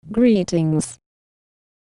Greetings.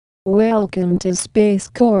 Welcome to Space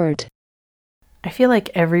Court. I feel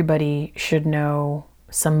like everybody should know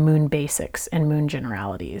some moon basics and moon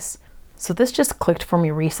generalities. So this just clicked for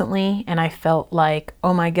me recently, and I felt like,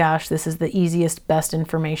 oh my gosh, this is the easiest, best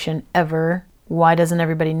information ever. Why doesn't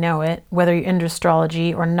everybody know it? Whether you're into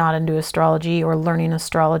astrology or not into astrology or learning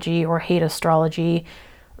astrology or hate astrology,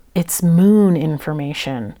 it's moon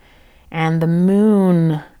information. And the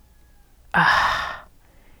moon,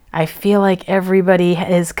 I feel like everybody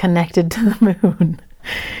is connected to the moon.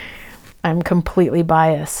 I'm completely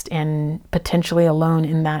biased and potentially alone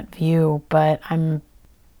in that view, but I'm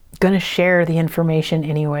gonna share the information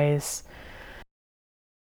anyways.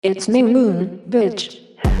 It's new moon, bitch.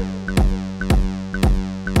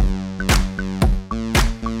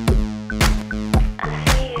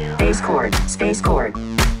 Space Court, Space Court.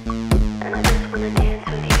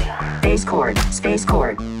 Space Court, Space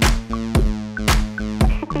Court.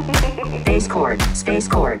 Space Court, Space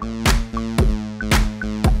Court.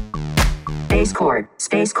 Space Court,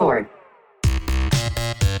 Space Court.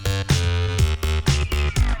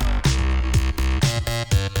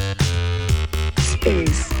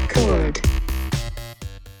 Space Court.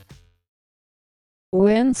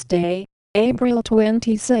 Wednesday, April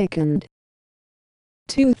 22nd,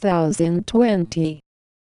 2020.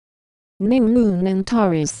 New moon in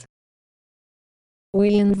Taurus.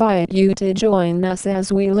 We invite you to join us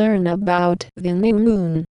as we learn about the new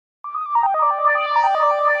moon.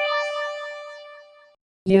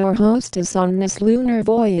 Your hostess on this lunar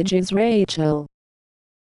voyage is Rachel.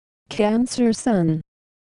 Cancer Sun,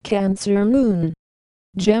 Cancer Moon,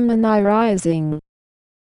 Gemini Rising.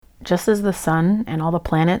 Just as the sun and all the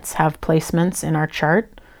planets have placements in our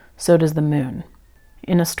chart, so does the moon.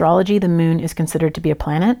 In astrology, the moon is considered to be a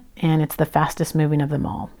planet, and it's the fastest moving of them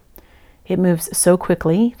all. It moves so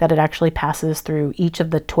quickly that it actually passes through each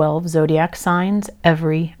of the 12 zodiac signs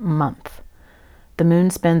every month. The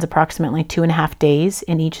moon spends approximately 2.5 days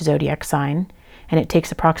in each zodiac sign, and it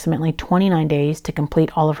takes approximately 29 days to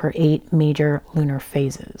complete all of her 8 major lunar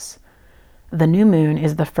phases. The new moon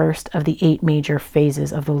is the first of the 8 major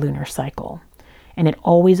phases of the lunar cycle, and it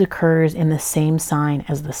always occurs in the same sign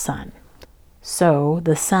as the sun. So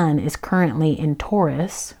the sun is currently in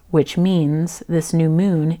Taurus, which means this new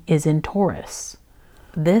moon is in Taurus.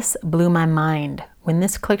 This blew my mind. When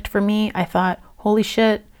this clicked for me, I thought, holy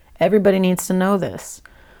shit, everybody needs to know this.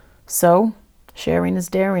 So, sharing is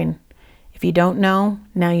daring. If you don't know,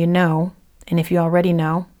 now you know. And if you already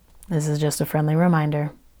know, this is just a friendly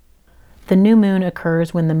reminder. The new moon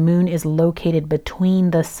occurs when the moon is located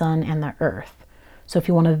between the sun and the earth. So if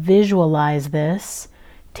you want to visualize this,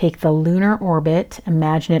 take the lunar orbit,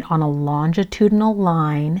 imagine it on a longitudinal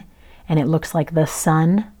line, and it looks like the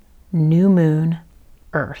sun, new moon,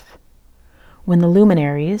 earth. When the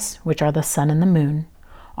luminaries, which are the sun and the moon,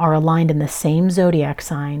 are aligned in the same zodiac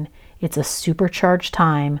sign, it's a supercharged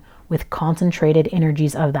time with concentrated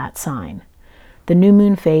energies of that sign. The new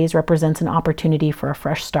moon phase represents an opportunity for a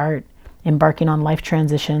fresh start, embarking on life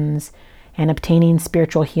transitions, and obtaining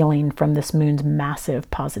spiritual healing from this moon's massive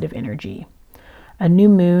positive energy. A new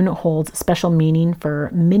moon holds special meaning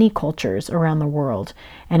for many cultures around the world,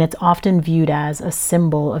 and it's often viewed as a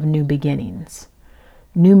symbol of new beginnings.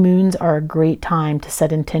 New moons are a great time to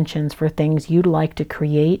set intentions for things you'd like to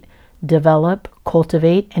create, develop,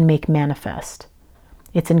 cultivate, and make manifest.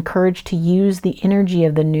 It's encouraged to use the energy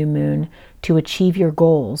of the new moon to achieve your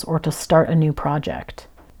goals or to start a new project.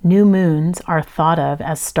 New moons are thought of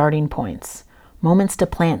as starting points, moments to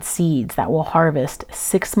plant seeds that will harvest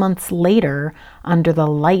 6 months later under the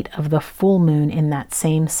light of the full moon in that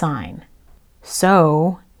same sign.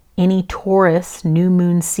 So, any Taurus new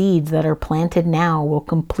moon seeds that are planted now will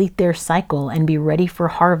complete their cycle and be ready for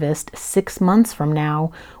harvest 6 months from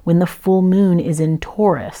now when the full moon is in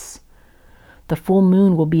Taurus. The full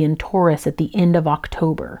moon will be in Taurus at the end of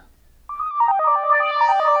October.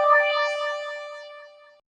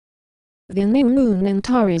 The new moon in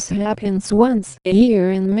Taurus happens once a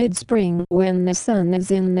year in mid-spring when the sun is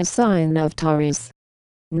in the sign of Taurus.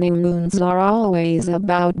 New moons are always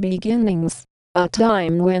about beginnings, a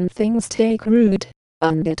time when things take root,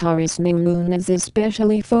 and the Taurus new moon is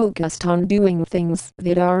especially focused on doing things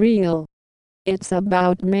that are real. It's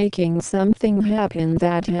about making something happen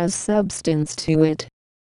that has substance to it.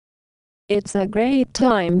 It's a great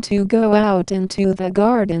time to go out into the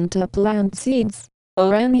garden to plant seeds,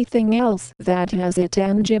 or anything else that has a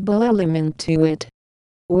tangible element to it.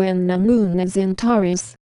 When the moon is in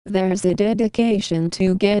Taurus, there's a dedication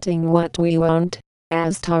to getting what we want,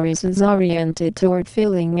 as Taurus is oriented toward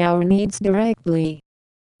filling our needs directly.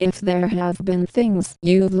 If there have been things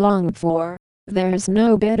you've longed for, There's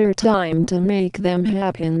no better time to make them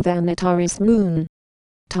happen than a Taurus moon.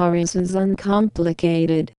 Taurus is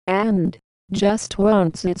uncomplicated and just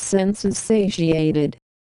wants its senses satiated.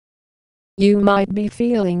 You might be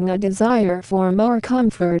feeling a desire for more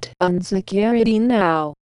comfort and security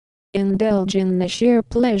now. Indulge in the sheer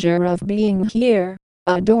pleasure of being here,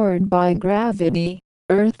 adored by gravity,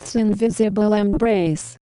 Earth's invisible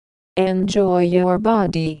embrace. Enjoy your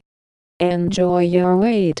body. Enjoy your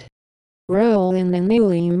weight. Roll in the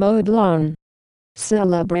newly mowed lawn.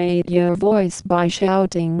 Celebrate your voice by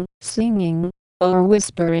shouting, singing, or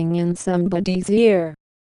whispering in somebody's ear.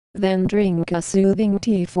 Then drink a soothing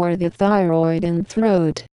tea for the thyroid and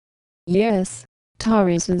throat. Yes,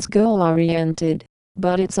 Taurus is goal-oriented,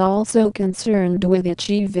 but it's also concerned with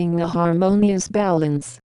achieving a harmonious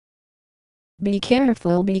balance. Be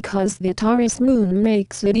careful because the Taurus moon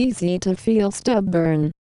makes it easy to feel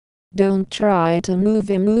stubborn. Don't try to move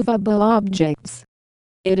immovable objects.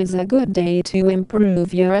 It is a good day to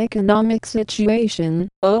improve your economic situation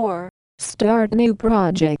or start new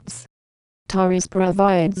projects. Taurus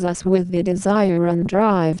provides us with the desire and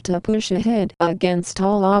drive to push ahead against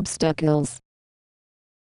all obstacles.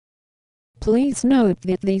 Please note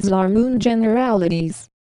that these are moon generalities.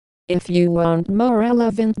 If you want more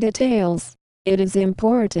relevant details, it is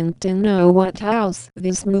important to know what house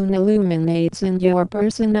this moon illuminates in your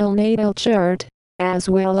personal natal chart, as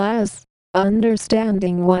well as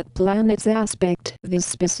understanding what planets aspect this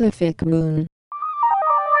specific moon.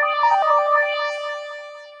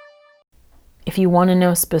 If you want to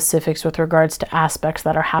know specifics with regards to aspects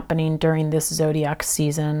that are happening during this zodiac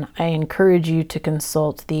season, I encourage you to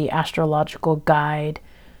consult the astrological guide,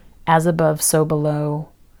 As Above, So Below.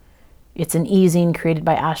 It's an e-zine created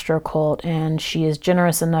by AstroCult, and she is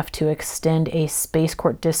generous enough to extend a Space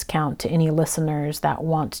Court discount to any listeners that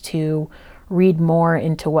want to read more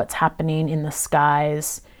into what's happening in the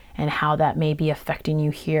skies and how that may be affecting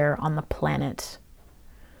you here on the planet.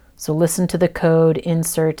 So listen to the code,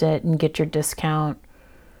 insert it, and get your discount.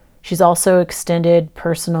 She's also extended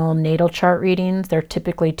personal natal chart readings. They're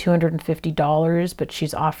typically $250, but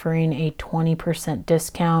she's offering a 20%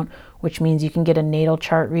 discount, which means you can get a natal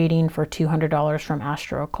chart reading for $200 from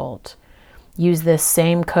AstroCult. Use this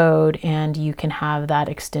same code and you can have that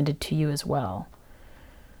extended to you as well.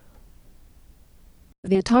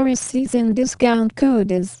 The Taurus season discount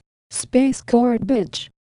code is Space Court Bitch.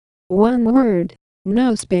 One word,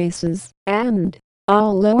 no spaces, and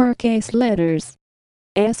all lowercase letters.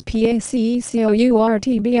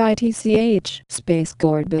 SPACECOURTBITCH Space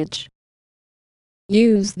Court Bitch.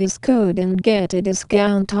 Use this code and get a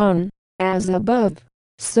discount on As Above,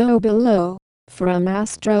 So Below from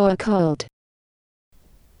AstroCult.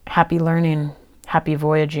 Happy learning, happy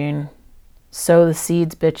voyaging. Sow the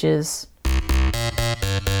seeds, bitches.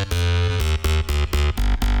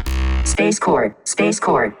 Space Court, Space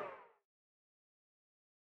Court.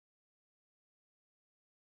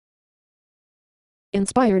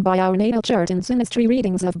 Inspired by our natal chart and synastry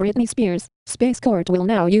readings of Britney Spears, Space Court will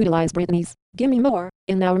now utilize Britney's Gimme More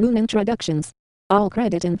in our moon introductions. All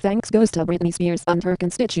credit and thanks goes to Britney Spears and her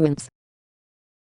constituents.